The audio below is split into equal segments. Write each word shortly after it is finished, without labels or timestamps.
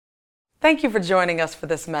Thank you for joining us for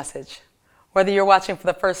this message. Whether you're watching for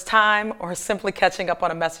the first time or simply catching up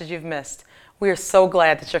on a message you've missed, we are so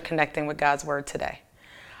glad that you're connecting with God's Word today.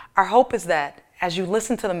 Our hope is that as you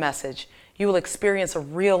listen to the message, you will experience a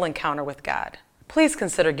real encounter with God. Please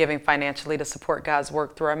consider giving financially to support God's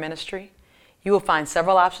work through our ministry. You will find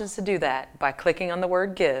several options to do that by clicking on the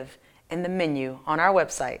word Give in the menu on our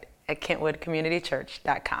website at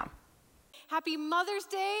kentwoodcommunitychurch.com. Happy Mother's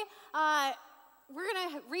Day. We're going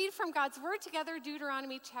to read from God's Word together,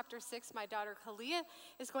 Deuteronomy chapter 6. My daughter Kalia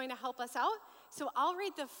is going to help us out. So I'll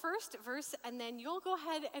read the first verse, and then you'll go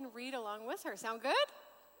ahead and read along with her. Sound good?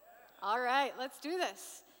 All right, let's do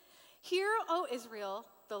this. Hear, O Israel,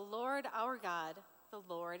 the Lord our God, the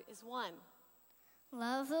Lord is one.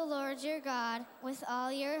 Love the Lord your God with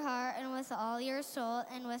all your heart and with all your soul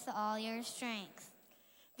and with all your strength.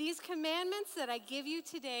 These commandments that I give you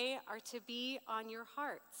today are to be on your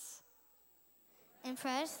hearts.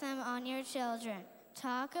 Impress them on your children.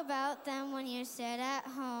 Talk about them when you sit at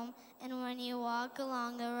home and when you walk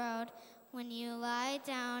along the road, when you lie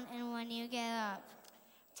down and when you get up.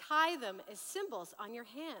 Tie them as symbols on your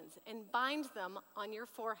hands and bind them on your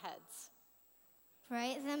foreheads.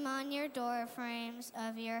 Write them on your door frames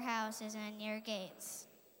of your houses and your gates.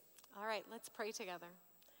 All right, let's pray together.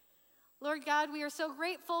 Lord God, we are so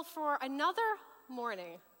grateful for another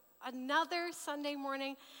morning, another Sunday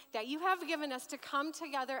morning that you have given us to come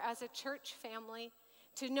together as a church family,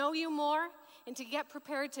 to know you more and to get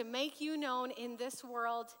prepared to make you known in this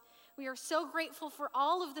world. We are so grateful for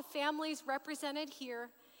all of the families represented here.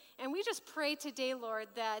 And we just pray today, Lord,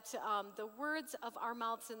 that the words of our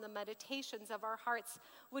mouths and the meditations of our hearts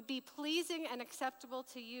would be pleasing and acceptable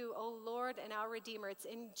to you, O Lord and our Redeemer. It's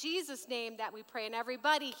in Jesus' name that we pray. And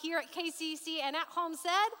everybody here at KCC and at home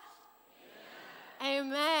said,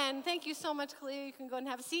 Amen. Amen. Thank you so much, Kalia. You can go and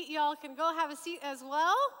have a seat. Y'all can go have a seat as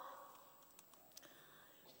well.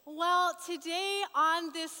 Well, today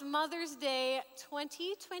on this Mother's Day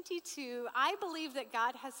 2022, I believe that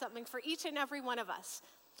God has something for each and every one of us.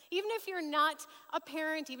 Even if you're not a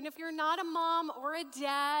parent, even if you're not a mom or a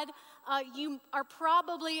dad, you are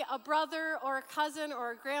probably a brother or a cousin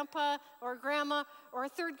or a grandpa or a grandma or a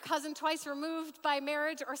third cousin twice removed by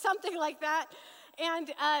marriage or something like that.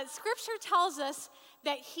 And Scripture tells us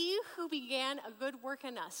that he who began a good work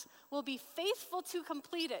in us will be faithful to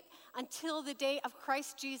complete it until the day of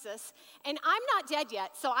Christ Jesus. And I'm not dead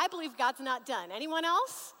yet, so I believe God's not done. Anyone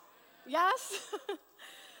else? Yes?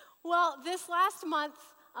 Well, this last month,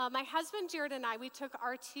 my husband Jared and I, we took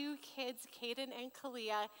our two kids, Caden and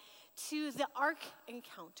Kalia, to the Ark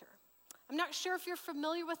Encounter. I'm not sure if you're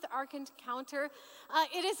familiar with the Ark Encounter.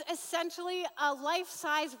 It is essentially a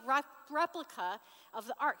life-size replica of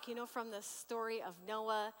the Ark, you know, from the story of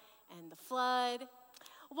Noah and the flood.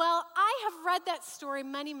 Well, I have read that story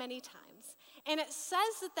many, many times, and it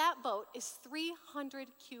says that that boat is 300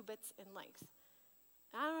 cubits in length.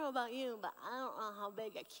 I don't know about you, but I don't know how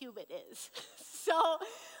big a cubit is. So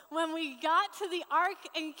when we got to the Ark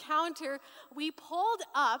Encounter, we pulled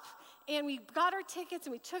up and we got our tickets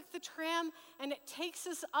and we took the tram and it takes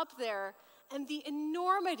us up there. And the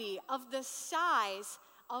enormity of the size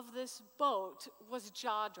of this boat was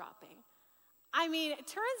jaw-dropping. I mean, it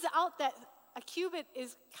turns out that a cubit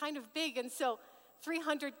is kind of big, and so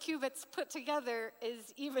 300 cubits put together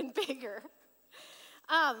is even bigger.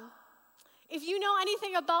 If you know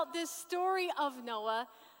anything about this story of Noah,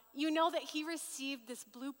 you know that he received this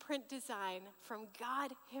blueprint design from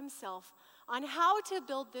God himself on how to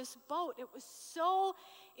build this boat. It was so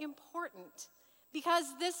important because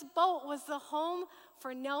this boat was the home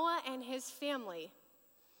for Noah and his family.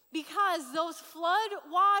 Because those flood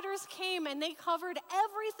waters came and they covered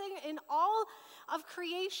everything in all of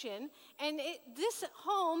creation, and this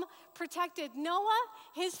home protected Noah,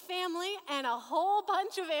 his family, and a whole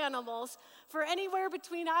bunch of animals for anywhere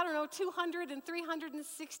between, 200 and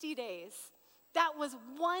 360 days. That was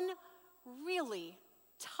one really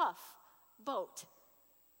tough boat.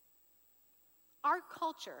 Our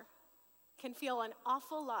culture can feel an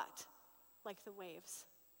awful lot like the waves.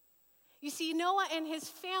 You see, Noah and his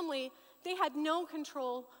family, they had no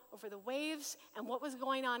control over the waves and what was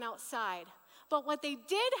going on outside. But what they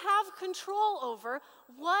did have control over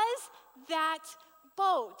was that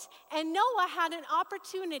boat. And Noah had an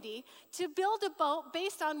opportunity to build a boat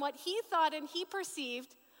based on what he thought and he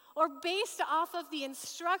perceived, or based off of the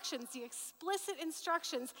instructions, the explicit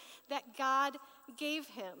instructions that God gave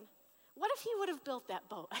him. What if he would have built that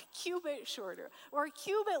boat a cubit shorter or a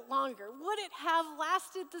cubit longer? Would it have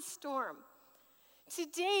lasted the storm?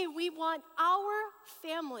 Today, we want our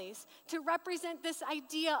families to represent this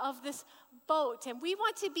idea of this boat, and we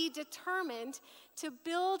want to be determined to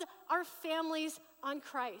build our families on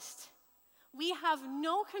Christ. We have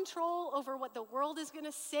no control over what the world is going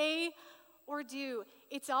to say or do.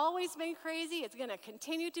 It's always been crazy. It's going to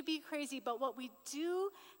continue to be crazy, but what we do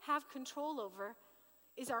have control over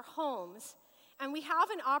is our homes, and we have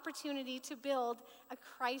an opportunity to build a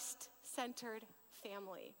Christ-centered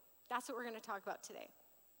family. That's what we're going to talk about today.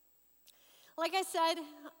 Like I said,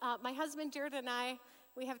 my husband Jared and I,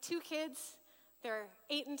 we have 2 kids. They're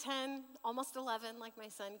 8 and 10, almost 11, like my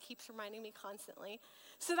son keeps reminding me constantly.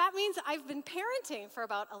 So that means I've been parenting for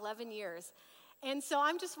about 11 years. And so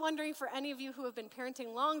I'm just wondering, for any of you who have been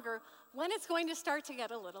parenting longer, when it's going to start to get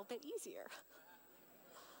a little bit easier.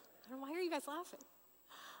 I don't know, why are you guys laughing?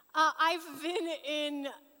 I've been in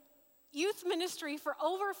youth ministry for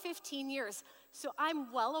over 15 years, so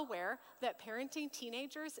I'm well aware that parenting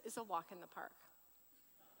teenagers is a walk in the park.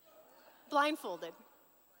 Blindfolded,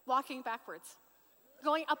 walking backwards,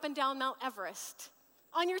 going up and down Mount Everest,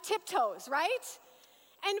 on your tiptoes, right?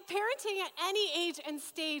 And parenting at any age and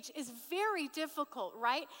stage is very difficult,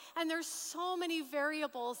 right? And there's so many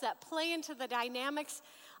variables that play into the dynamics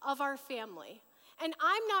of our family. And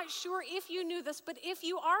I'm not sure if you knew this, but if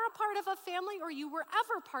you are a part of a family or you were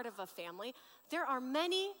ever part of a family, there are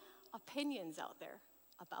many opinions out there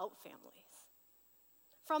about families.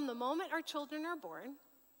 From the moment our children are born,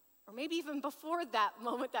 or maybe even before that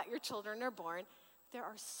moment that your children are born, there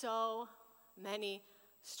are so many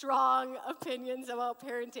strong opinions about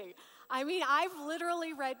parenting. I mean, I've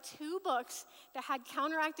literally read 2 books that had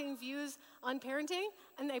counteracting views on parenting,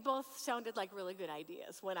 and they both sounded like really good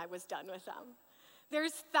ideas when I was done with them.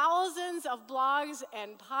 There's thousands of blogs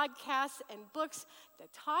and podcasts and books that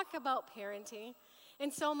talk about parenting.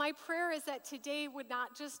 And so my prayer is that today would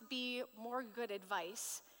not just be more good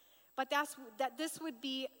advice, but that this would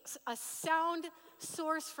be a sound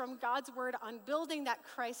source from God's word on building that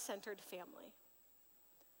Christ-centered family.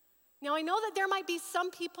 Now, I know that there might be some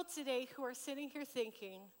people today who are sitting here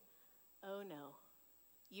thinking, oh no,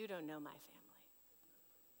 you don't know my family.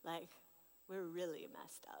 Like, we're really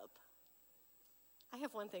messed up. I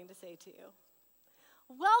have one thing to say to you.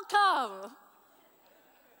 Welcome!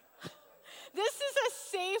 This is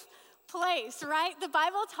a safe place, right? The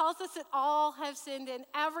Bible tells us that all have sinned and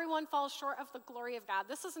everyone falls short of the glory of God.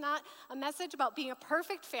 This is not a message about being a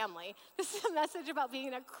perfect family. This is a message about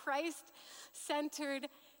being a Christ-centered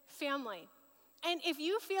family. And if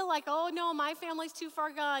you feel like, oh no, my family's too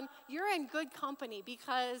far gone, you're in good company,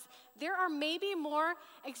 because there are maybe more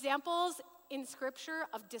examples in Scripture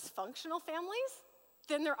of dysfunctional families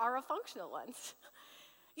than there are of functional ones.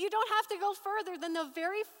 You don't have to go further than the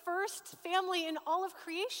very first family in all of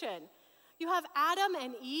creation. You have Adam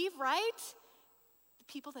and Eve, right? The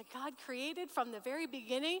people that God created from the very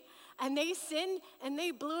beginning, and they sinned and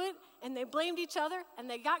they blew it and they blamed each other and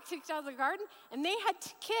they got kicked out of the garden and they had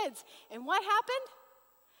kids. And what happened?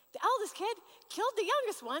 The eldest kid killed the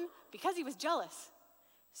youngest one because he was jealous.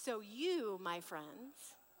 So you, my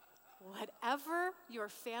friends, whatever your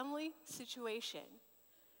family situation,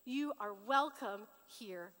 you are welcome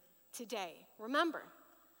here today. Remember,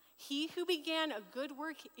 he who began a good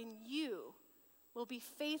work in you will be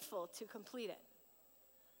faithful to complete it.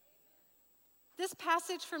 This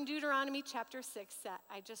passage from Deuteronomy chapter 6 that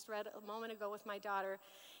I just read a moment ago with my daughter,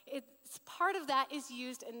 part of that is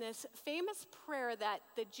used in this famous prayer that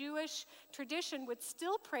the Jewish tradition would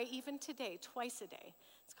still pray even today, twice a day.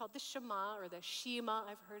 It's called the Shema or the Shema,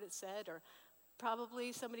 I've heard it said, or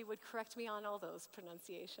probably somebody would correct me on all those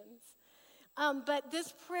pronunciations. But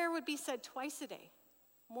this prayer would be said twice a day,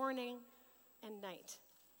 morning and night.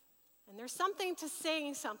 And there's something to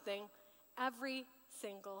saying something every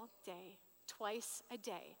single day, twice a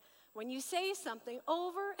day. When you say something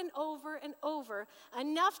over and over and over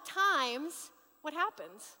enough times, what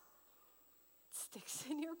happens? It sticks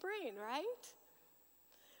in your brain, right?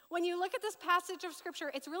 When you look at this passage of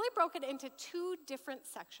Scripture, it's really broken into 2 different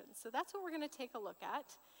sections. So that's what we're going to take a look at,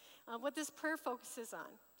 what this prayer focuses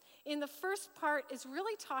on. In the first part is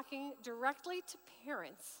really talking directly to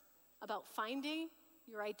parents about finding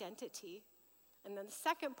your identity. And then the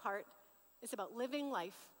second part is about living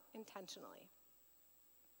life intentionally.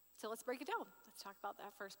 So let's break it down. Let's talk about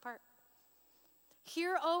that first part.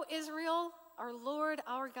 Hear, O Israel, our Lord,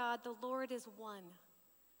 our God, the Lord is one.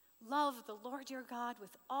 Love the Lord your God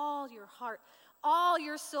with all your heart, all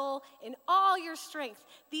your soul, and all your strength.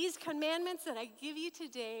 These commandments that I give you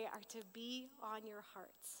today are to be on your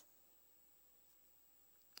hearts.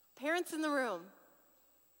 Parents in the room,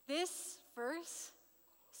 this verse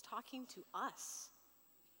is talking to us.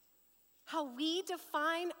 How we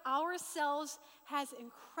define ourselves has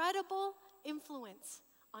incredible influence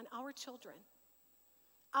on our children.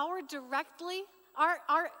 Our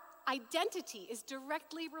identity is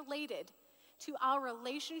directly related to our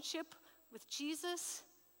relationship with Jesus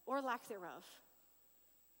or lack thereof.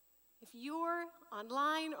 If you're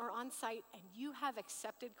online or on site and you have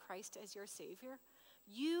accepted Christ as your Savior,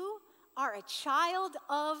 you are a child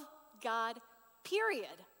of God, period.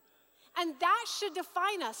 And that should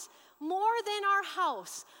define us more than our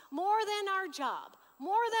house, more than our job,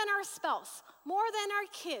 more than our spouse, more than our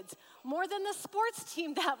kids, more than the sports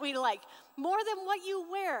team that we like, more than what you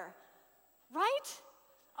wear, right?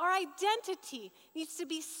 Our identity needs to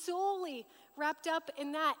be solely wrapped up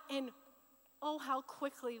in that, and oh, how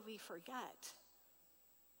quickly we forget.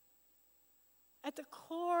 At the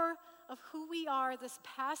core of who we are, this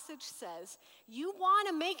passage says, you want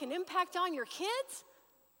to make an impact on your kids?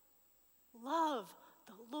 Love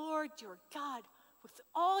the Lord your God with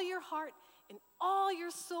all your heart and all your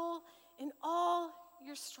soul and all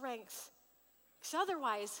your strength. Because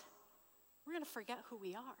otherwise, we're going to forget who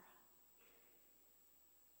we are.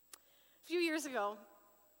 A few years ago,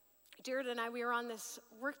 Jared and I, we were on this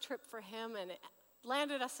work trip for him, and it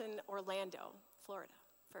landed us in Orlando, Florida,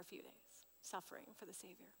 for a few days, suffering for the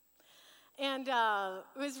Savior. And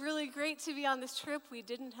it was really great to be on this trip. We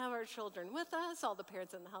didn't have our children with us. All the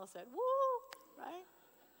parents in the house said, woo, right?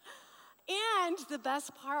 And the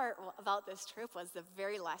best part about this trip was the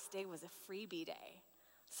very last day was a freebie day.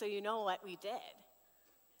 So you know what we did?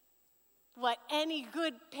 What any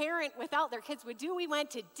good parent without their kids would do, we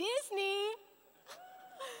went to Disney.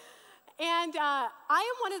 And I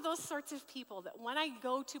am one of those sorts of people that when I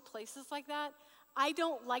go to places like that, I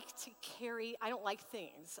don't like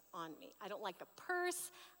things on me. I don't like a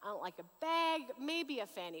purse, I don't like a bag, maybe a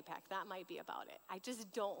fanny pack, that might be about it. I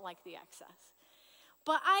just don't like the excess.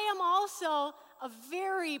 But I am also a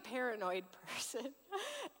very paranoid person,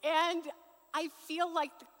 and I feel like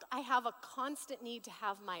I have a constant need to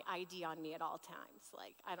have my ID on me at all times.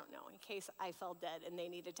 Like, I don't know, in case I fell dead and they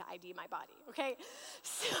needed to ID my body, okay?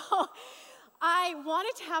 So I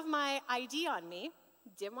wanted to have my ID on me,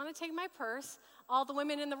 didn't want to take my purse. All the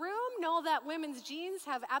women in the room know that women's jeans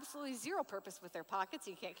have absolutely zero purpose with their pockets.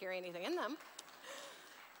 You can't carry anything in them.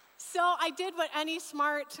 So I did what any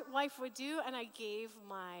smart wife would do, and I gave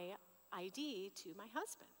my ID to my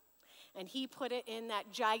husband. And he put it in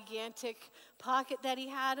that gigantic pocket that he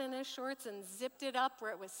had in his shorts and zipped it up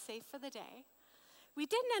where it was safe for the day. We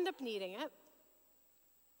didn't end up needing it.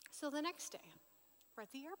 So the next day, we're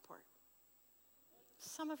at the airport.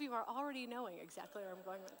 Some of you are already knowing exactly where I'm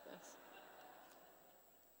going with this.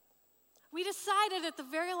 We decided at the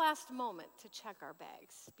very last moment to check our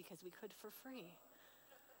bags because we could for free.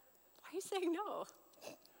 Why are you saying no?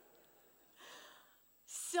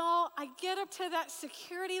 So I get up to that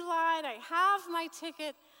security line, I have my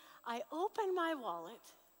ticket, I open my wallet,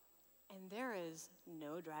 and there is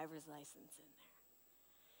no driver's license in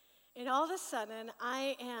there. And all of a sudden,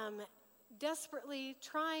 I am desperately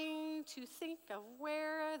trying to think of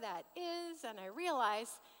where that is, and I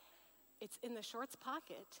realize it's in the shorts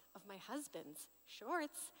pocket of my husband's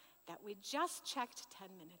shorts that we just checked 10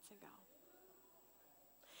 minutes ago.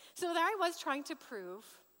 So there I was trying to prove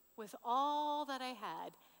with all that I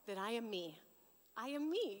had that I am me. I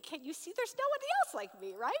am me. Can't you see there's nobody else like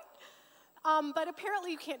me, right? But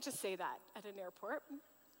apparently you can't just say that at an airport.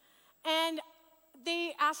 And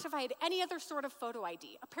they asked if I had any other sort of photo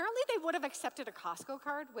ID. Apparently they would have accepted a Costco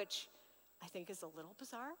card, which I think is a little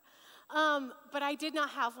bizarre. But I did not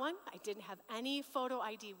have one. I didn't have any photo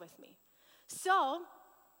ID with me. So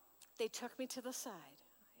they took me to the side.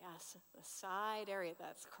 Yes, the side area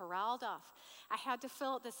that's corralled off. I had to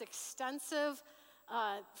fill out this extensive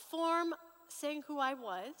form saying who I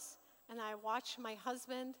was, and I watched my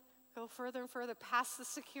husband go further and further past the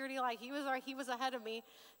security line. He was ahead of me,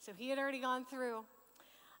 so he had already gone through.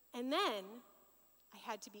 And then I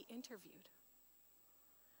had to be interviewed.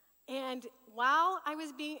 And while I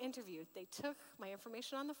was being interviewed, they took my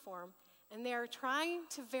information on the form, and they're trying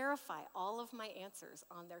to verify all of my answers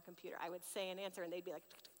on their computer. I would say an answer, and they'd be like,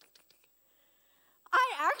 tick, tick, tick, tick, tick.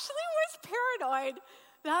 I actually was paranoid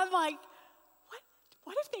that I'm like,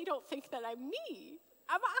 what if they don't think that I'm me?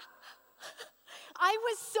 I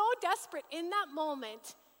was so desperate in that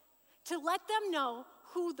moment to let them know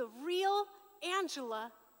who the real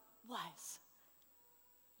Angela was.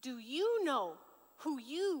 Do you know who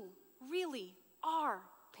you really are,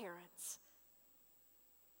 parents?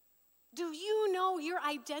 Do you know your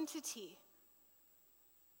identity?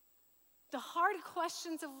 The hard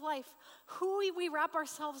questions of life, who we wrap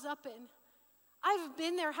ourselves up in. I've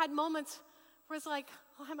been there, had moments was like,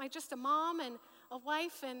 oh, am I just a mom and a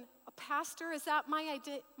wife and a pastor? Is that my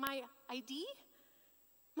ID?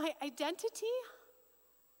 My identity?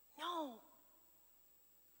 No.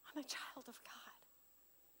 I'm a child of God.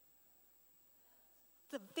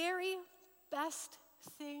 The very best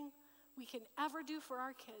thing we can ever do for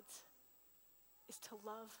our kids is to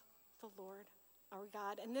love the Lord our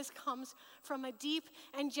God. And this comes from a deep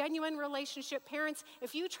and genuine relationship. Parents,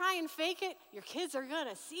 if you try and fake it, your kids are going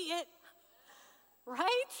to see it,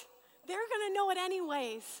 right? They're going to know it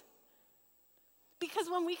anyways. Because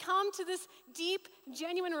when we come to this deep,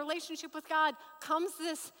 genuine relationship with God, comes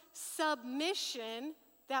this submission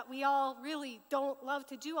that we all really don't love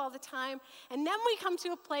to do all the time. And then we come to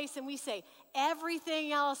a place and we say,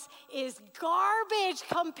 everything else is garbage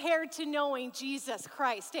compared to knowing Jesus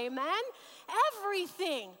Christ. Amen?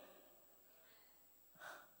 Everything.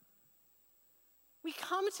 We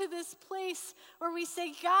come to this place where we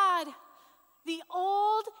say, God, the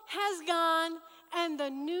old has gone and the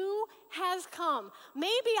new has come.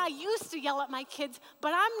 Maybe I used to yell at my kids,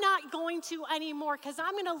 but I'm not going to anymore because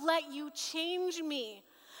I'm going to let you change me.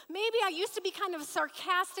 Maybe I used to be kind of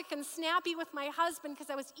sarcastic and snappy with my husband because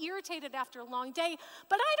I was irritated after a long day,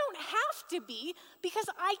 but I don't have to be because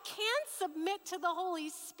I can submit to the Holy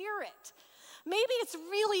Spirit. Maybe it's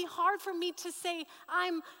really hard for me to say,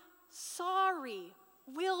 I'm sorry.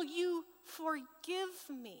 Will you forgive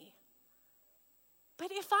me?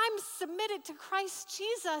 But if I'm submitted to Christ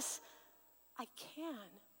Jesus, I can,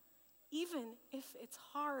 even if it's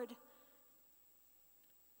hard.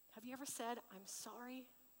 Have you ever said, I'm sorry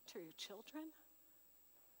to your children?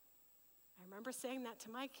 I remember saying that to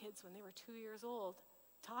my kids when they were 2 years old.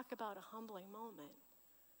 Talk about a humbling moment.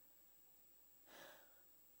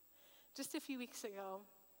 Just a few weeks ago,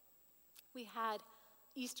 we had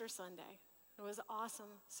Easter Sunday. It was an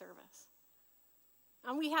awesome service.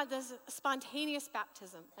 And we had this spontaneous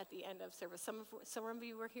baptism at the end of service. Some of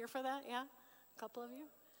you were here for that, yeah? A couple of you?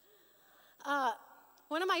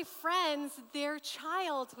 One of my friends, their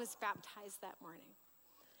child was baptized that morning.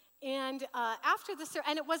 And after the service,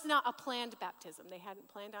 and it was not a planned baptism. They hadn't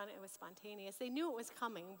planned on it. It was spontaneous. They knew it was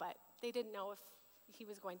coming, but they didn't know if he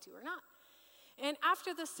was going to or not. And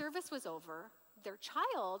after the service was over, their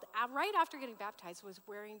child, right after getting baptized, was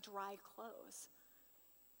wearing dry clothes.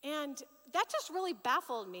 And that just really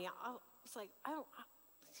baffled me. I was like,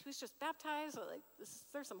 he was just baptized. Like,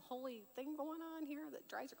 there's some holy thing going on here that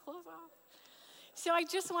dries your clothes off. So I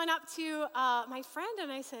just went up to my friend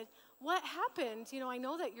and I said, what happened? You know, I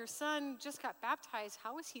know that your son just got baptized.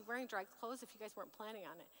 How was he wearing dry clothes if you guys weren't planning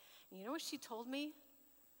on it? And you know what she told me?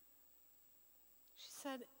 She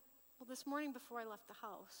said, well, this morning before I left the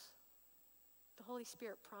house, the Holy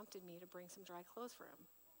Spirit prompted me to bring some dry clothes for him.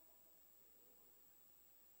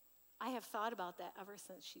 I have thought about that ever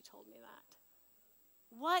since she told me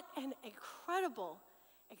that. What an incredible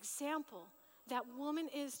example that woman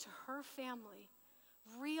is to her family.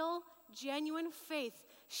 Real, genuine faith.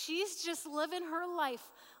 She's just living her life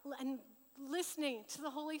and listening to the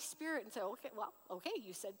Holy Spirit and say, okay,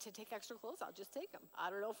 you said to take extra clothes, I'll just take them. I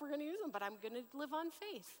don't know if we're going to use them, but I'm going to live on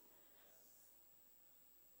faith.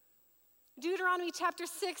 Deuteronomy chapter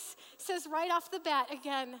 6 says right off the bat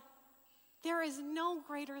again, there is no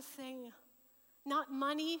greater thing, not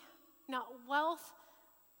money, not wealth,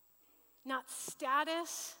 not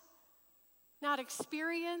status, not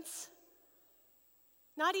experience,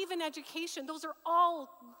 not even education. Those are all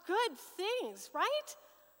good things, right?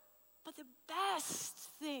 But the best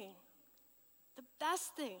thing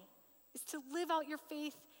is to live out your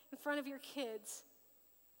faith in front of your kids.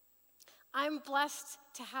 I'm blessed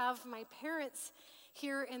to have my parents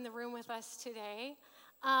here in the room with us today.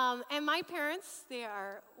 And my parents, they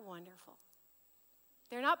are wonderful.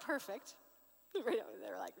 They're not perfect.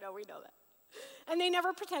 They're like, no, we know that. And they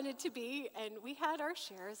never pretended to be, and we had our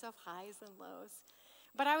shares of highs and lows.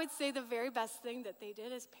 But I would say the very best thing that they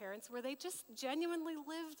did as parents were they just genuinely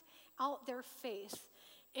lived out their faith.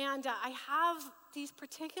 And I have these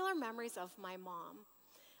particular memories of my mom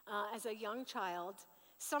as a young child.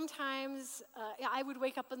 Sometimes I would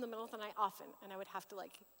wake up in the middle of the night often, and I would have to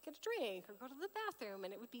get a drink or go to the bathroom,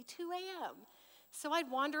 and it would be 2 a.m. So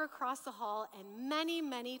I'd wander across the hall, and many,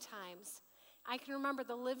 many times I can remember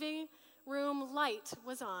the living room light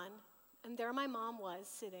was on, and there my mom was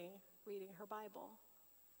sitting reading her Bible.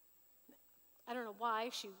 I don't know why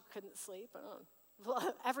she couldn't sleep. I don't know.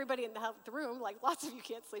 Well, everybody in the room, lots of you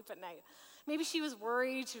can't sleep at night. Maybe she was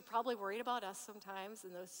worried. She was probably worried about us sometimes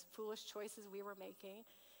and those foolish choices we were making.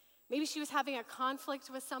 Maybe she was having a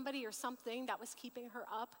conflict with somebody or something that was keeping her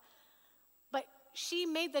up. But she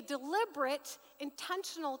made the deliberate,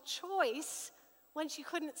 intentional choice when she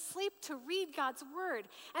couldn't sleep to read God's word.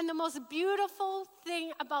 And the most beautiful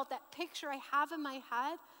thing about that picture I have in my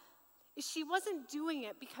head is she wasn't doing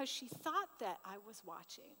it because she thought that I was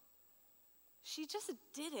watching. She just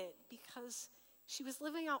did it because she was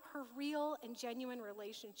living out her real and genuine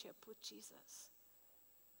relationship with Jesus.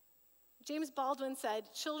 James Baldwin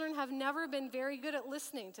said, "Children have never been very good at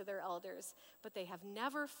listening to their elders, but they have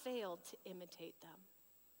never failed to imitate them."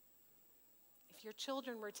 If your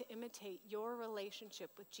children were to imitate your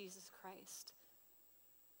relationship with Jesus Christ,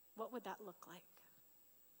 what would that look like?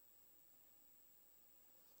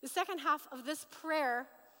 The second half of this prayer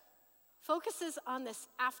focuses on this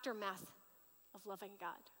aftermath of loving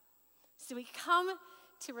God. So we come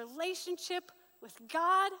to relationship with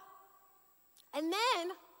God, and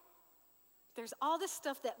then there's all this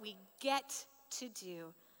stuff that we get to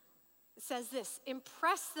do. It says this: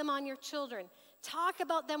 impress them on your children. Talk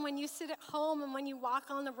about them when you sit at home and when you walk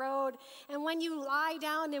on the road and when you lie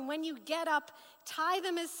down and when you get up. Tie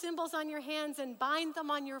them as symbols on your hands and bind them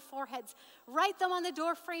on your foreheads. Write them on the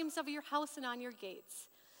door frames of your house and on your gates.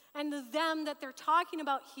 And the them that they're talking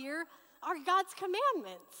about here are God's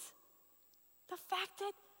commandments. The fact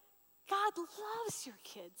that God loves your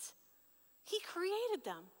kids. He created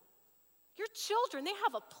them. Your children, they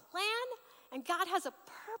have a plan, and God has a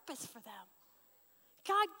purpose for them.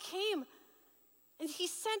 God came and he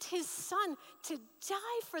sent his son to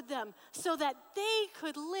die for them so that they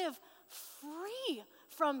could live free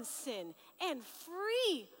from sin and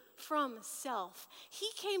free from self. He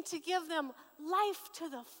came to give them life to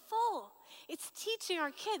the full. It's teaching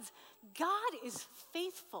our kids God is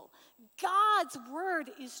faithful. God's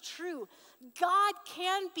word is true. God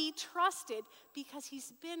can be trusted because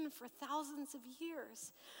he's been for thousands of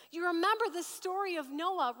years. You remember the story of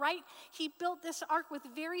Noah, right? He built this ark with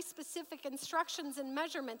very specific instructions and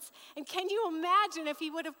measurements. And can you imagine if he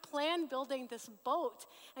would have planned building this boat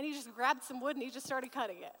and he just grabbed some wood and he just started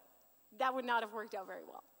cutting it? That would not have worked out very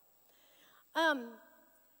well.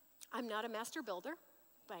 I'm not a master builder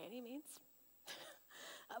by any means.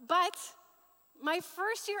 But my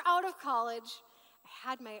first year out of college, I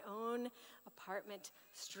had my own apartment.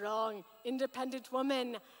 Strong, independent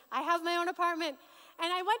woman. I have my own apartment.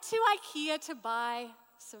 And I went to IKEA to buy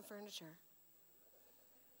some furniture.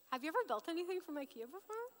 Have you ever built anything from IKEA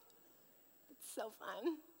before? It's so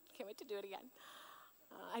fun. Can't wait to do it again.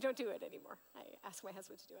 I don't do it anymore. I ask my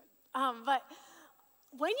husband to do it. But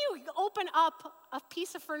when you open up a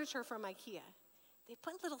piece of furniture from IKEA, they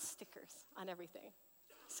put little stickers on everything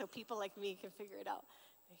so people like me can figure it out.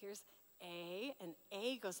 And here's A, and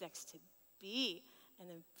A goes next to B, and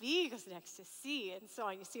then B goes next to C, and so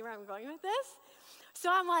on. You see where I'm going with this? So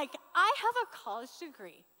I'm like, I have a college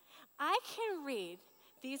degree. I can read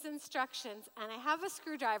these instructions, and I have a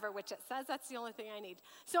screwdriver, which it says that's the only thing I need.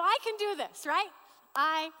 So I can do this, right?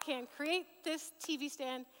 I can create this TV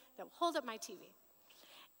stand that will hold up my TV.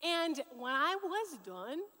 And when I was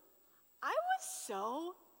done, I was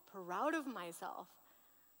so proud of myself.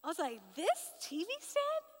 I was like, this TV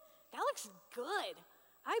stand? That looks good.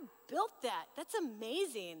 I built that. That's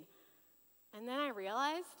amazing. And then I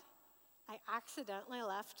realized I accidentally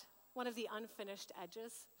left one of the unfinished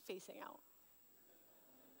edges facing out.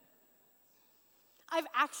 I've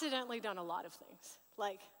accidentally done a lot of things.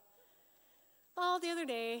 Like, well, the other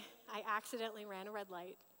day, I accidentally ran a red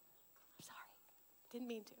light. I'm sorry. Didn't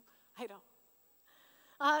mean to. I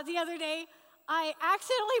know. The other day, I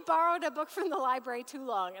accidentally borrowed a book from the library too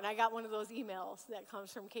long, and I got one of those emails that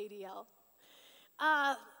comes from KDL.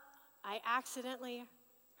 I accidentally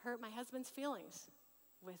hurt my husband's feelings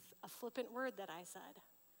with a flippant word that I said.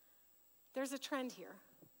 There's a trend here.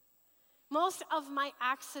 Most of my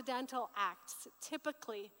accidental acts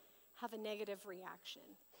typically have a negative reaction.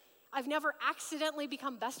 I've never accidentally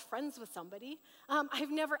become best friends with somebody.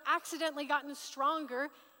 I've never accidentally gotten stronger.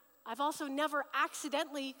 I've also never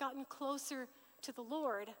accidentally gotten closer to the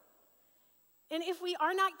Lord. And if we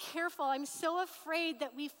are not careful, I'm so afraid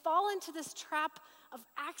that we fall into this trap of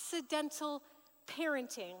accidental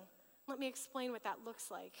parenting. Let me explain what that looks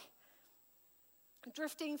like.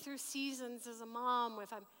 Drifting through seasons as a mom,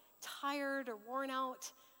 if I'm tired or worn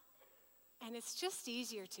out, and it's just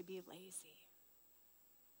easier to be lazy.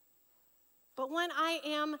 But when I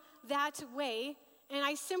am that way, and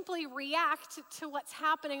I simply react to what's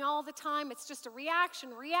happening all the time, it's just a reaction.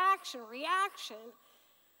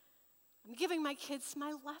 I'm giving my kids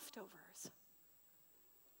my leftovers.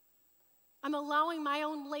 I'm allowing my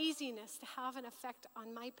own laziness to have an effect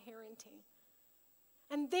on my parenting.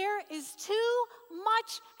 And there is too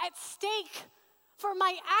much at stake for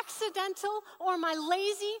my accidental or my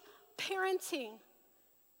lazy parenting.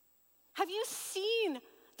 Have you seen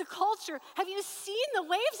the culture? Have you seen the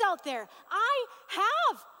waves out there? I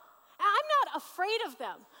have. I'm not afraid of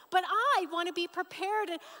them, but I want to be prepared,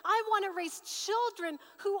 and I want to raise children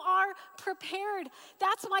who are prepared.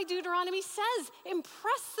 That's why Deuteronomy says,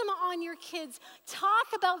 impress them on your kids. Talk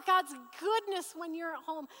about God's goodness when you're at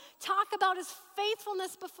home. Talk about his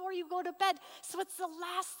faithfulness before you go to bed, so it's the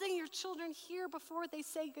last thing your children hear before they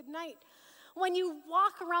say goodnight. When you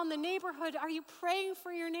walk around the neighborhood, are you praying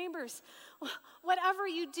for your neighbors? Whatever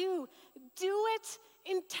you do it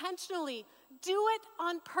intentionally. Do it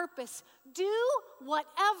on purpose. Do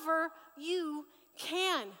whatever you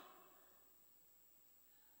can.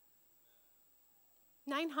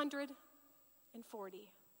 940.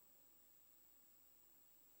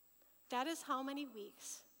 That is how many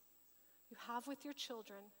weeks you have with your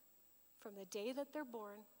children from the day that they're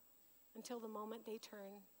born until the moment they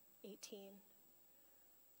turn 18.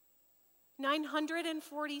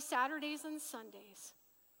 940 Saturdays and Sundays.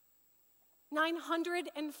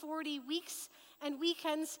 940 weeks and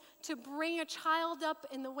weekends to bring a child up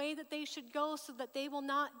in the way that they should go so that they will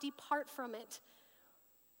not depart from it.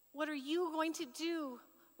 What are you going to do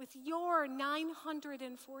with your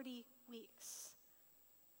 940 weeks?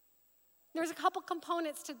 There's a couple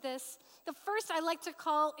components to this. The first I like to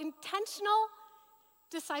call intentional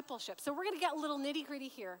discipleship. So we're going to get a little nitty-gritty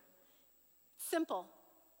here. Simple.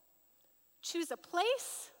 Choose a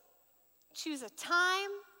place, choose a time,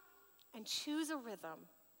 and choose a rhythm.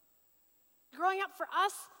 Growing up for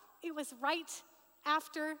us, it was right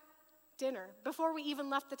after dinner, before we even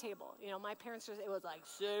left the table. You know, my parents, it was like,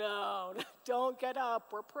 sit down, don't get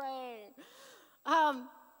up, we're praying.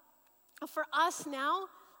 For us now,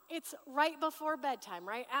 it's right before bedtime,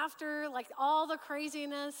 right after like all the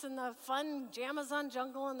craziness and the fun Amazon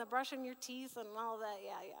jungle and the brushing your teeth and all that,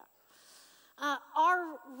 yeah.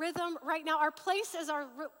 Our rhythm right now, our place is our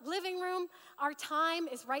living room. Our time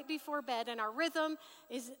is right before bed, and our rhythm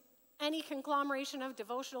is any conglomeration of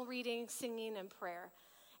devotional reading, singing, and prayer.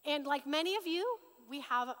 And like many of you, we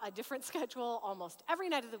have a different schedule almost every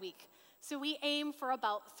night of the week. So we aim for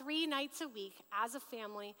about 3 nights a week as a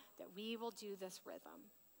family that we will do this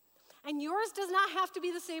rhythm. And yours does not have to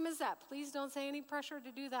be the same as that. Please don't say any pressure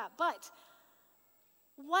to do that. But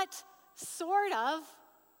what sort of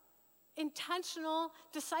intentional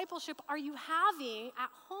discipleship are you having at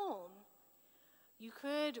home? You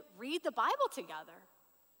could read the Bible together.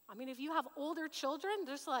 I mean, if you have older children,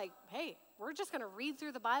 just like, hey, we're just going to read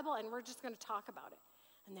through the Bible and we're just going to talk about it.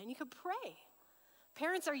 And then you could pray.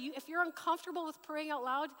 Parents, if you're uncomfortable with praying out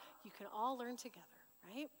loud, you can all learn together,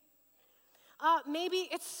 right? Maybe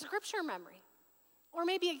it's scripture memory. Or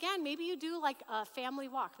maybe you do like a family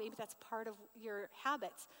walk. Maybe that's part of your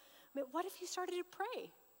habits. But what if you started to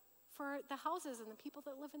pray for the houses and the people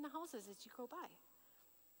that live in the houses as you go by?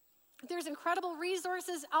 There's incredible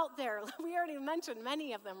resources out there. We already mentioned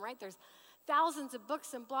many of them, right? There's thousands of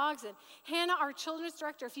books and blogs. And Hannah, our children's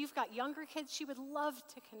director, if you've got younger kids, she would love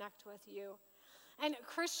to connect with you. And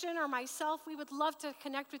Christian or myself, we would love to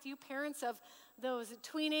connect with you, parents of those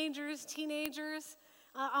teenagers,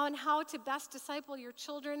 on how to best disciple your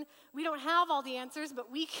children. We don't have all the answers,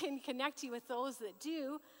 but we can connect you with those that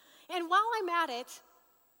do. And while I'm at it,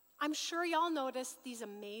 I'm sure y'all noticed these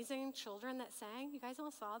amazing children that sang. You guys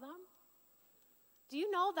all saw them? Do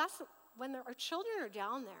you know that's when our children are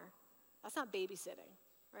down there? That's not babysitting,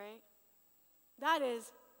 right? That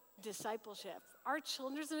is discipleship. Our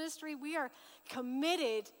children's ministry, we are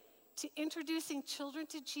committed to introducing children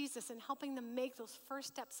to Jesus and helping them make those first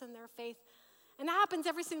steps in their faith. And that happens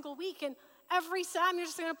every single week. And every Sunday, I'm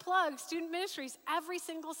just going to plug student ministries. Every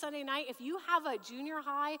single Sunday night, if you have a junior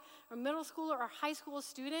high or middle school or high school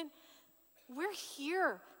student, we're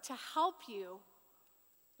here to help you.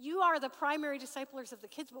 You are the primary disciplers of the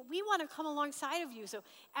kids, but we want to come alongside of you. So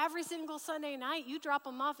every single Sunday night, you drop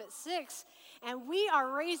them off at 6, and we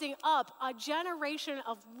are raising up a generation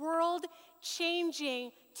of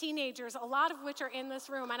world-changing teenagers, a lot of which are in this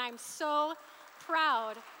room, and I'm so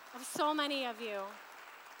proud of so many of you.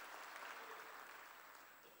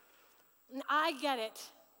 And I get it.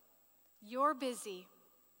 You're busy.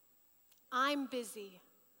 I'm busy.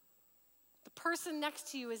 The person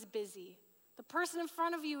next to you is busy. The person in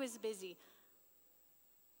front of you is busy.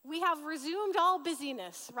 We have resumed all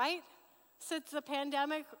busyness, right? Since the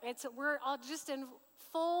pandemic, we're all just in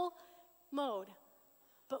full mode.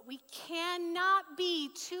 But we cannot be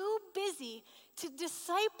too busy to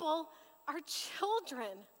disciple our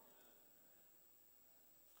children.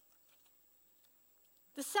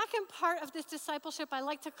 The second part of this discipleship I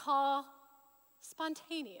like to call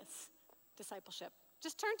spontaneous discipleship.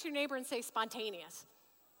 Just turn to your neighbor and say spontaneous.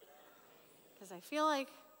 Because I feel like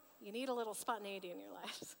You need a little spontaneity in your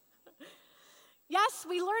lives. Yes,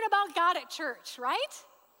 we learn about God at church, right?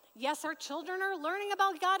 Yes, our children are learning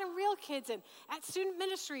about God in Real Kids and at student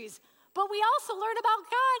ministries, but we also learn about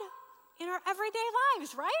God in our everyday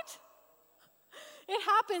lives, right? It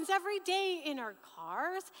happens every day in our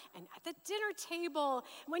cars and at the dinner table,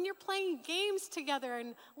 when you're playing games together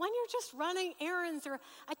and when you're just running errands or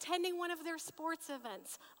attending one of their sports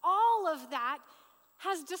events. All of that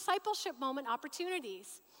has discipleship moment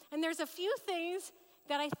opportunities. And there's a few things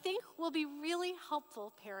that I think will be really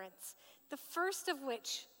helpful, parents. The first of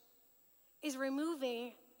which is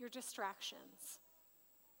removing your distractions.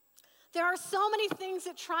 There are so many things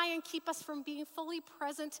that try and keep us from being fully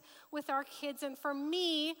present with our kids. And for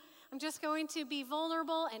me, I'm just going to be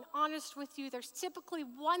vulnerable and honest with you. There's typically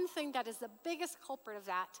one thing that is the biggest culprit of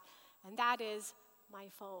that, and that is my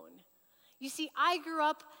phone. You see, I grew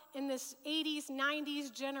up in this 80s,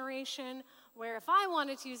 90s generation where if I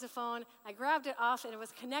wanted to use a phone, I grabbed it off and it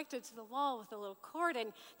was connected to the wall with a little cord,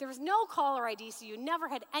 and there was no caller ID, so you never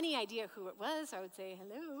had any idea who it was. I would say,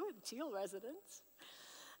 hello, Teal residence.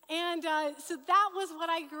 And so that was what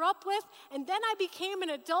I grew up with. And then I became an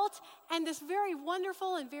adult, and this very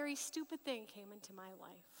wonderful and very stupid thing came into my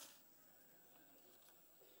life.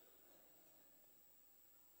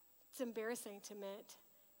 It's embarrassing to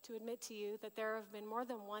admit to you that there have been more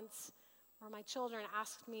than once where my children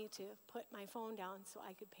asked me to put my phone down so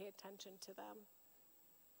I could pay attention to them.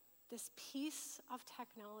 This piece of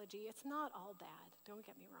technology, it's not all bad, don't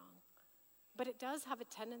get me wrong, but it does have a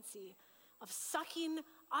tendency of sucking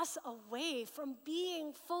us away from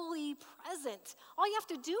being fully present. All you have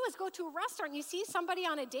to do is go to a restaurant and you see somebody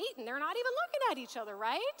on a date and they're not even looking at each other,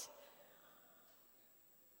 right?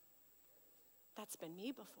 That's been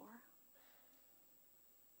me before.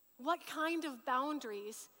 What kind of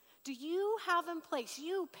boundaries do you have in place?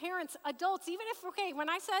 You, parents, adults, even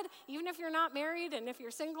if you're not married and if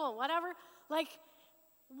you're single and whatever,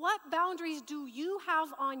 what boundaries do you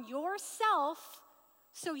have on yourself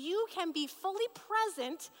so you can be fully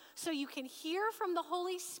present, so you can hear from the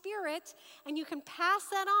Holy Spirit, and you can pass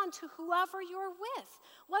that on to whoever you're with,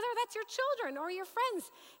 whether that's your children or your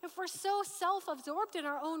friends. If we're so self-absorbed in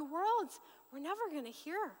our own worlds, we're never going to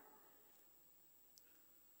hear.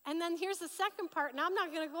 And then here's the second part, and I'm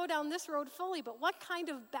not going to go down this road fully, but what kind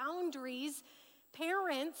of boundaries,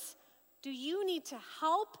 parents, do you need to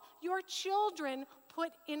help your children put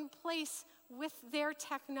in place with their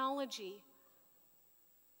technology?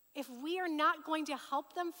 If we are not going to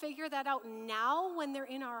help them figure that out now when they're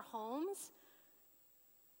in our homes,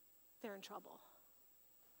 they're in trouble.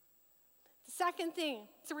 The second thing,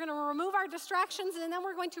 so we're going to remove our distractions and then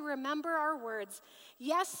we're going to remember our words.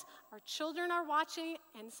 Yes, our children are watching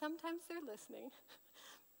and sometimes they're listening.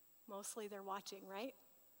 Mostly they're watching, right?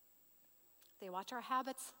 They watch our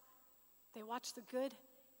habits. They watch the good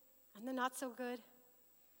and the not so good.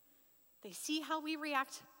 They see how we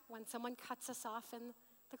react when someone cuts us off in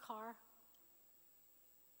the car.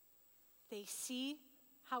 They see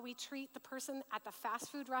how we treat the person at the fast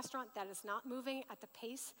food restaurant that is not moving at the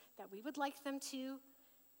pace that we would like them to.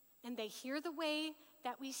 And they hear the way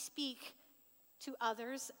that we speak to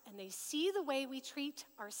others, and they see the way we treat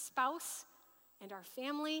our spouse and our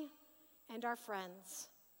family and our friends.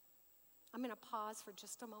 I'm going to pause for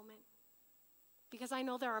just a moment because I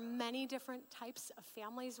know there are many different types of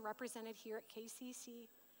families represented here at KCC.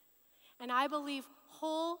 And I believe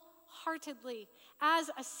wholeheartedly, as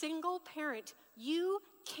a single parent, you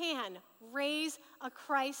can raise a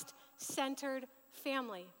Christ-centered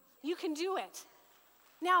family. You can do it.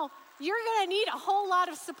 Now, you're going to need a whole lot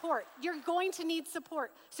of support. You're going to need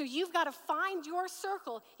support. So you've got to find your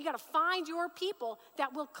circle. You got to find your people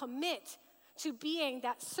that will commit to being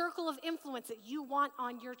that circle of influence that you want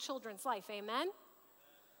on your children's life. Amen?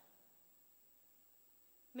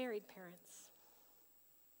 Married parents.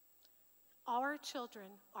 Our children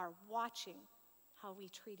are watching how we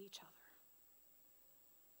treat each other.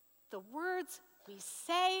 The words we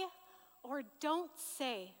say or don't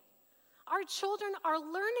say. Our children are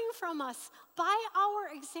learning from us by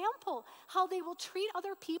our example how they will treat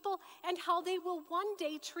other people and how they will one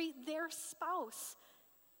day treat their spouse.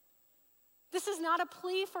 This is not a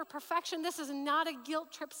plea for perfection. This is not a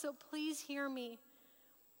guilt trip, so please hear me.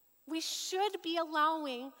 We should be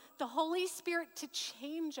allowing the Holy Spirit to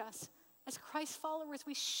change us. As Christ followers,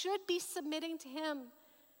 we should be submitting to Him.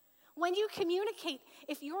 When you communicate,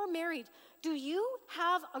 if you're married, do you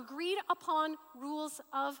have agreed upon rules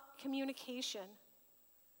of communication?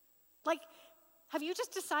 Have you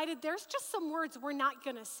just decided there's just some words we're not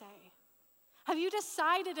going to say? Have you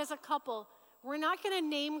decided as a couple, we're not going to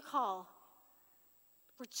name call?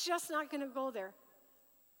 We're just not going to go there.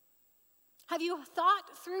 Have you thought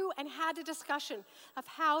through and had a discussion of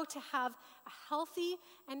how to have a healthy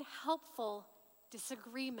and helpful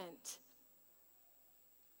disagreement?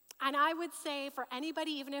 And I would say for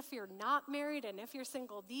anybody, even if you're not married and if you're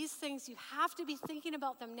single, these things, you have to be thinking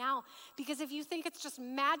about them now. Because if you think it's just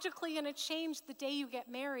magically going to change the day you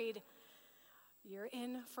get married, you're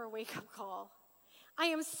in for a wake-up call. I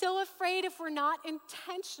am so afraid if we're not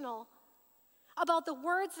intentional about the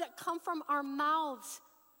words that come from our mouths,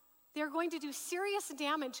 they're going to do serious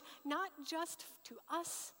damage, not just to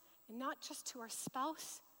us and not just to our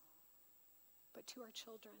spouse, but to our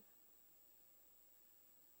children.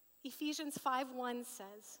 Ephesians 5:1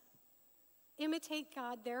 says, imitate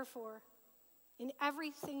God, therefore, in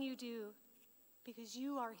everything you do, because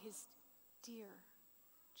you are his dear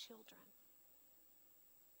children.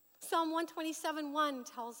 Psalm 127:1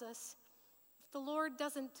 tells us, if the Lord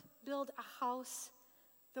doesn't build a house,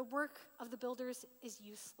 the work of the builders is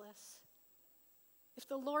useless. If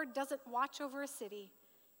the Lord doesn't watch over a city,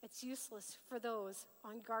 it's useless for those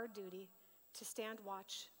on guard duty to stand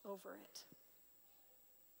watch over it.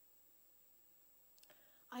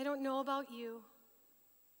 I don't know about you,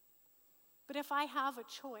 but if I have a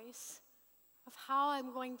choice of how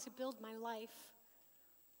I'm going to build my life,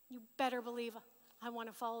 you better believe I want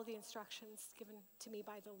to follow the instructions given to me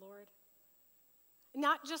by the Lord.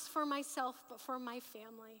 Not just for myself, but for my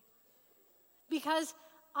family. Because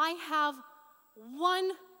I have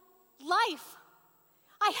one life.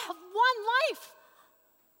 I have one life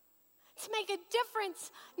to make a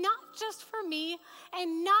difference, not just for me,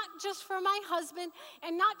 and not just for my husband,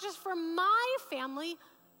 and not just for my family,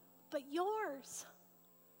 but yours.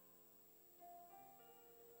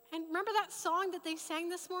 And remember that song that they sang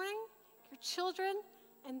this morning? Your children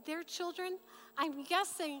and their children. I'm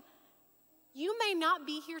guessing you may not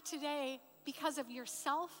be here today because of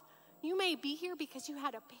yourself. You may be here because you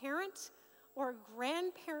had a parent or a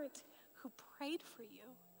grandparent who prayed for you.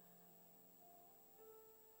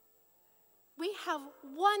 We have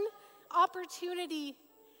one opportunity,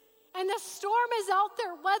 and the storm is out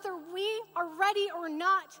there whether we are ready or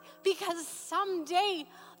not, because someday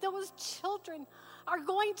those children are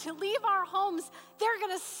going to leave our homes. They're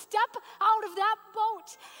going to step out of that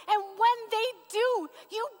boat, and when they do,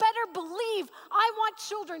 you better believe I want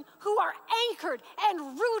children who are anchored and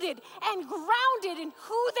rooted and grounded in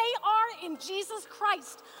who they are in Jesus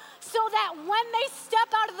Christ, so that when they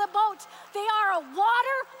step out of the boat, they are a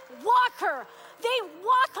water walker. They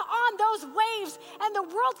walk on those waves, and the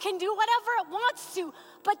world can do whatever it wants to,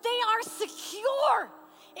 but they are secure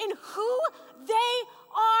in who they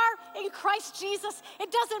are in Christ Jesus.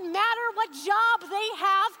 It doesn't matter what job they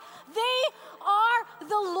have. They are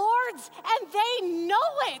the Lord's, and they know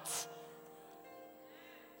it.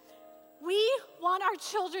 We want our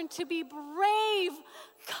children to be brave,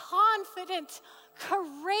 confident,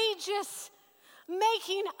 courageous,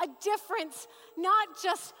 making a difference, not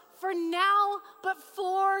just for now, but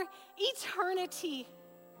for eternity.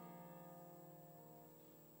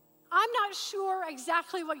 I'm not sure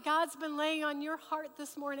exactly what God's been laying on your heart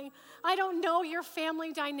this morning. I don't know your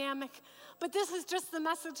family dynamic, but this is just the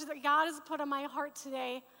message that God has put on my heart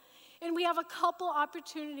today. And we have a couple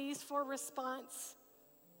opportunities for response.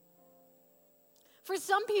 For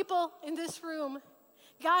some people in this room,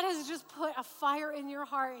 God has just put a fire in your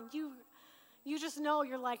heart, and you just know,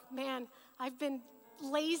 you're like, man, I've been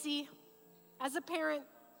lazy as a parent.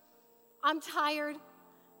 I'm tired.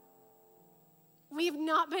 We've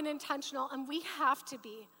not been intentional, and we have to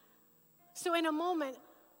be. So in a moment,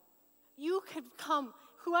 you could come,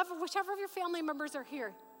 whichever of your family members are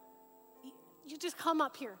here, you just come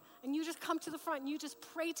up here, and you just come to the front, and you just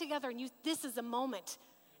pray together, and this is a moment.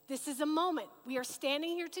 This is a moment. We are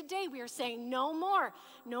standing here today. We are saying no more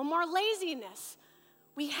laziness.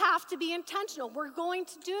 We have to be intentional. We're going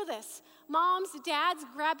to do this. Moms, dads,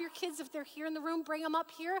 grab your kids if they're here in the room, bring them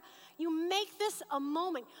up here. You make this a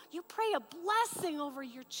moment. You pray a blessing over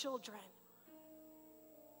your children.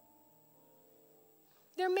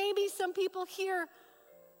 There may be some people here,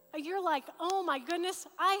 you're like, oh my goodness,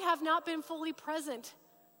 I have not been fully present.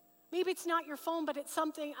 Maybe it's not your phone, but it's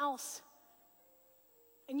something else.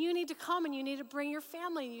 And you need to come and you need to bring your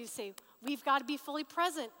family, and you say, we've got to be fully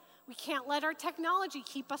present. We can't let our technology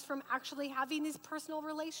keep us from actually having these personal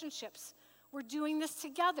relationships. We're doing this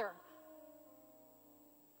together.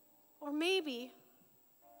 Or maybe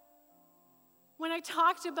when I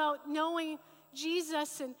talked about knowing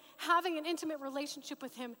Jesus and having an intimate relationship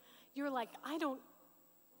with him, you're like, I don't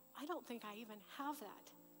think I even have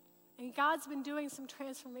that. And God's been doing some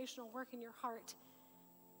transformational work in your heart.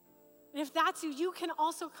 And if that's you, you can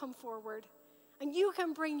also come forward and you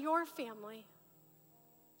can bring your family.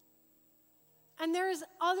 And there's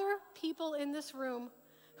other people in this room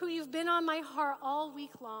who you've been on my heart all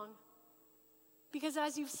week long. Because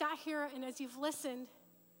as you've sat here and as you've listened,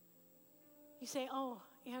 you say, oh,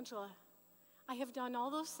 Angela, I have done all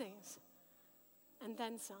those things and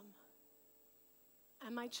then some.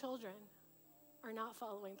 And my children are not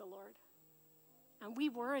following the Lord. And we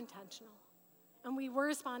were intentional. And we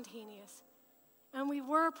were spontaneous. And we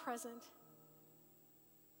were present.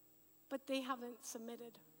 But they haven't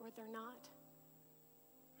submitted, or they're not.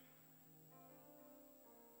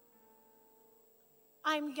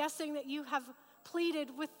 I'm guessing that you have pleaded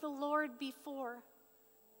with the Lord before.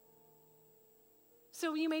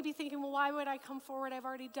 So you may be thinking, well, why would I come forward? I've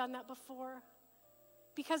already done that before.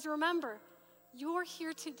 Because remember, you're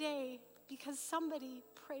here today because somebody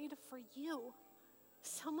prayed for you.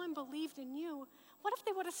 Someone believed in you. What if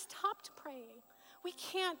they would have stopped praying? We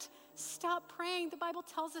can't stop praying. The Bible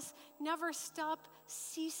tells us never stop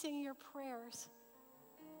ceasing your prayers.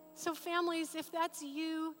 So families, if that's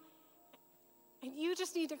you, and you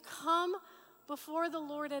just need to come before the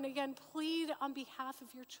Lord and again plead on behalf of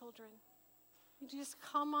your children, you just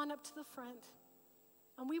come on up to the front.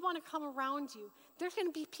 And we want to come around you. There's going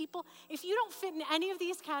to be people, if you don't fit in any of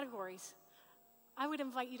these categories, I would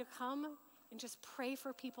invite you to come and just pray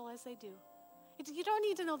for people as they do. You don't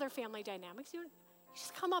need to know their family dynamics. You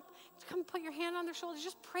just come up, come put your hand on their shoulder,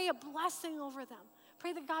 just pray a blessing over them.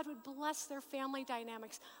 Pray that God would bless their family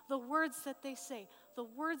dynamics, the words that they say, the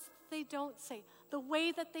words that they don't say, the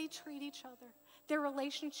way that they treat each other, their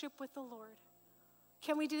relationship with the Lord.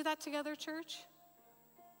 Can we do that together, church?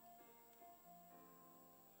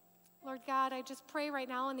 Lord God, I just pray right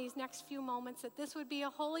now in these next few moments that this would be a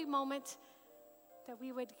holy moment, that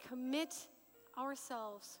we would commit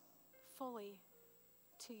ourselves fully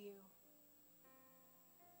to you.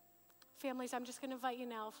 Families, I'm just going to invite you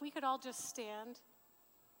now, if we could all just stand,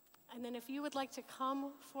 and then if you would like to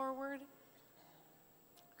come forward,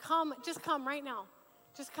 just come right now.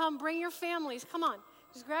 Just come, bring your families, come on.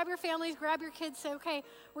 Just grab your families, grab your kids, say, okay,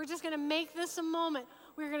 we're just going to make this a moment.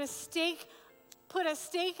 We're going to put a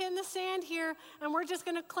stake in the sand here, and we're just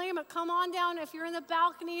going to claim it. Come on down. If you're in the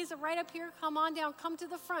balconies or right up here, come on down. Come to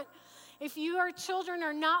the front. If your children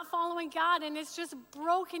are not following God and it's just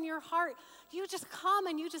broken your heart, you just come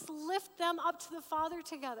and you just lift them up to the Father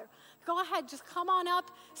together. Go ahead, just come on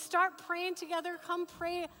up, start praying together. Come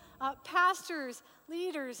pray, pastors,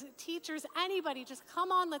 leaders, teachers, anybody, just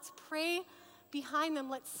come on, let's pray behind them.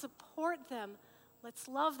 Let's support them. Let's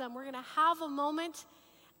love them. We're going to have a moment,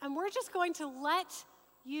 and we're just going to let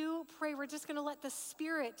you pray. We're just going to let the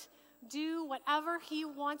Spirit do whatever He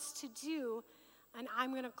wants to do, and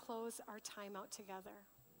I'm going to close our time out together.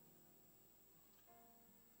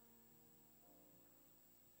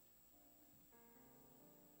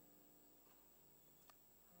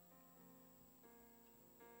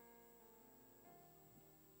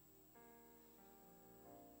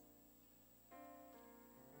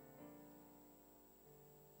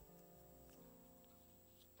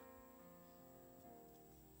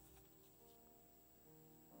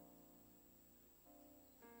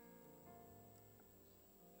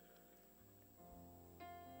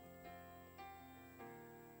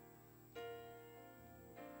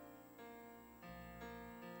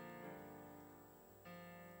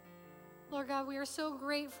 Lord God, we are so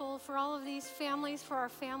grateful for all of these families, for our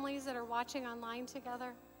families that are watching online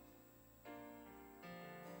together.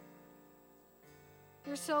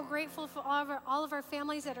 We're so grateful for all of our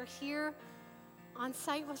families that are here on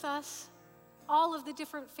site with us, all of the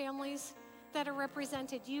different families that are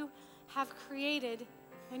represented. You have created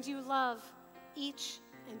and you love each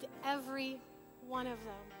and every one of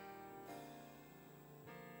them.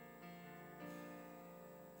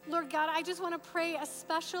 Lord God, I just want to pray a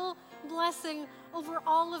special blessing over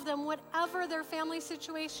all of them, whatever their family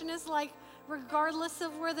situation is like, regardless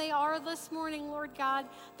of where they are this morning, Lord God,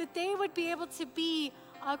 that they would be able to be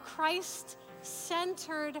a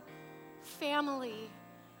Christ-centered family,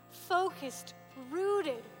 focused,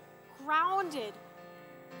 rooted, grounded,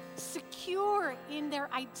 secure in their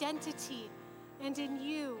identity and in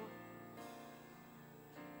you.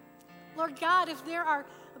 Lord God, if there are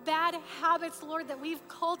bad habits, Lord, that we've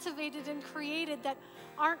cultivated and created that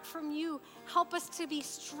aren't from you, help us to be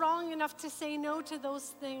strong enough to say no to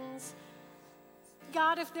those things.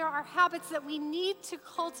 God, if there are habits that we need to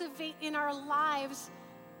cultivate in our lives,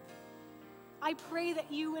 I pray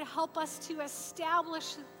that you would help us to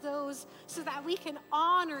establish those so that we can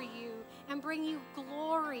honor you and bring you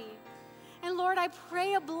glory. And Lord, I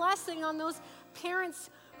pray a blessing on those parents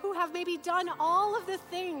who have maybe done all of the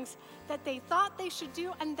things that they thought they should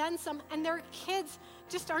do and then some, and their kids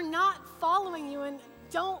just are not following you and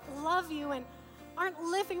don't love you. And aren't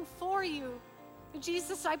living for you.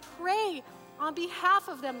 Jesus, I pray on behalf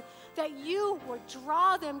of them that you would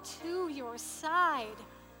draw them to your side.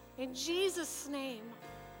 In Jesus' name,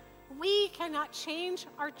 we cannot change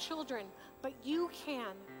our children, but you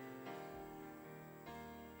can.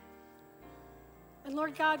 And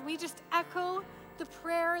Lord God, we just echo the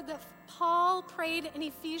prayer that Paul prayed in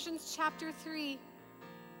Ephesians chapter 3.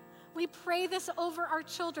 We pray this over our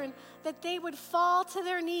children, that they would fall to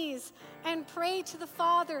their knees and pray to the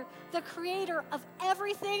Father, the creator of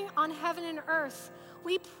everything on heaven and earth.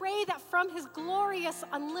 We pray that from his glorious,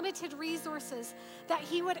 unlimited resources, that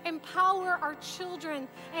he would empower our children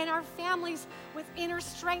and our families with inner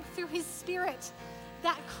strength through his Spirit,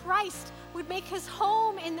 that Christ would make his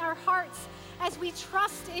home in our hearts as we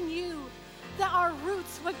trust in you, that our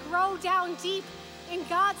roots would grow down deep in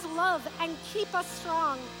God's love and keep us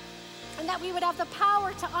strong, and that we would have the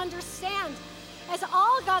power to understand, as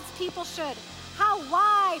all God's people should, how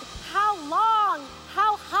wide, how long,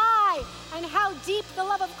 how high, and how deep the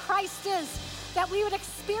love of Christ is, that we would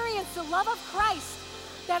experience the love of Christ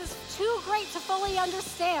that is too great to fully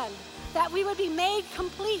understand, that we would be made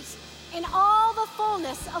complete in all the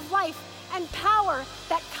fullness of life and power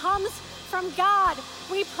that comes from God.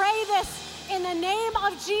 We pray this in the name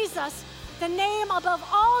of Jesus, the name above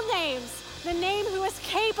all names, the name who is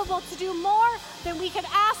capable to do more than we could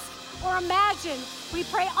ask or imagine. We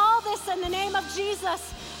pray all this in the name of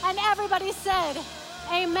Jesus. And everybody said,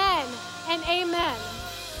 amen and amen.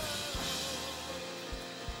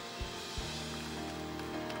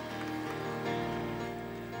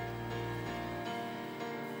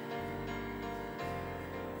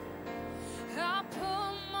 I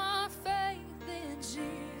put my faith in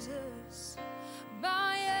Jesus,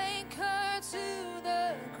 my anchor to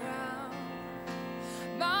the ground,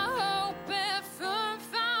 my hope and firm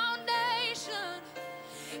foundation.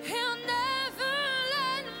 He'll never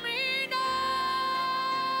let me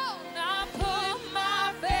down. I put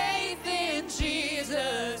my faith in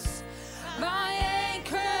Jesus, my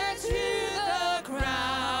anchor to the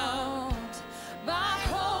ground, my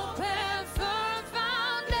hope and firm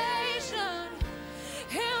foundation.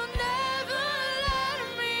 He'll never let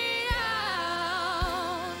me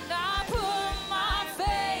down. I put my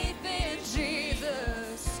faith in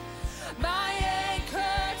Jesus, my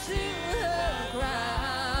anchor to the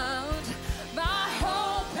ground, my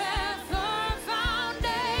hope and firm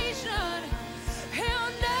foundation.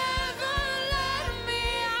 He'll never let me.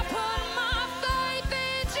 I put my faith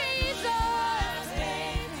in Jesus,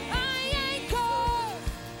 my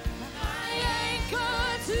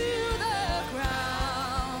anchor to the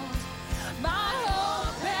ground, my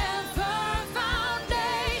hope and firm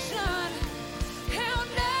foundation. He'll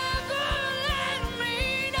never let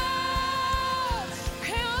me down.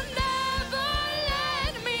 He'll never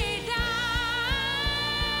let me down.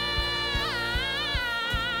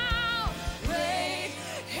 Great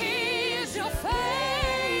is your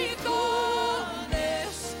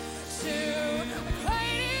faithfulness to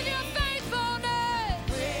great is your faithfulness.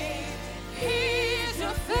 Great is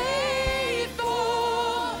your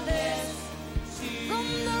faithfulness from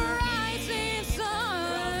the rising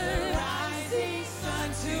sun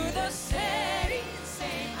to the setting sun.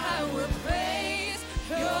 I will praise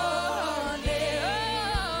your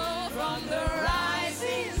name. From the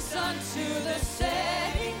rising sun to the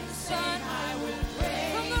setting sun, I will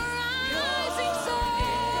praise from the rising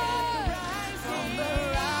sun. From the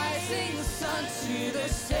rising sun to the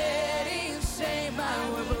setting sun, I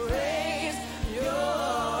will praise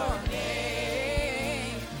your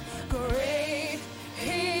name. Great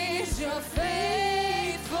is your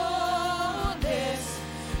faithfulness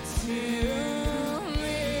to me.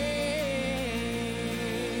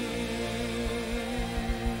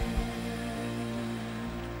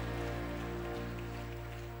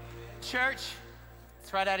 Church, let's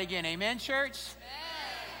try that again. Amen, church?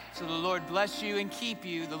 So the Lord bless you and keep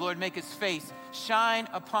you. The Lord make his face shine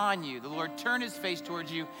upon you. The Lord turn his face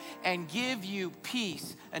towards you and give you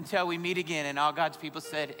peace until we meet again. And all God's people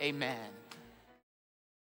said, amen.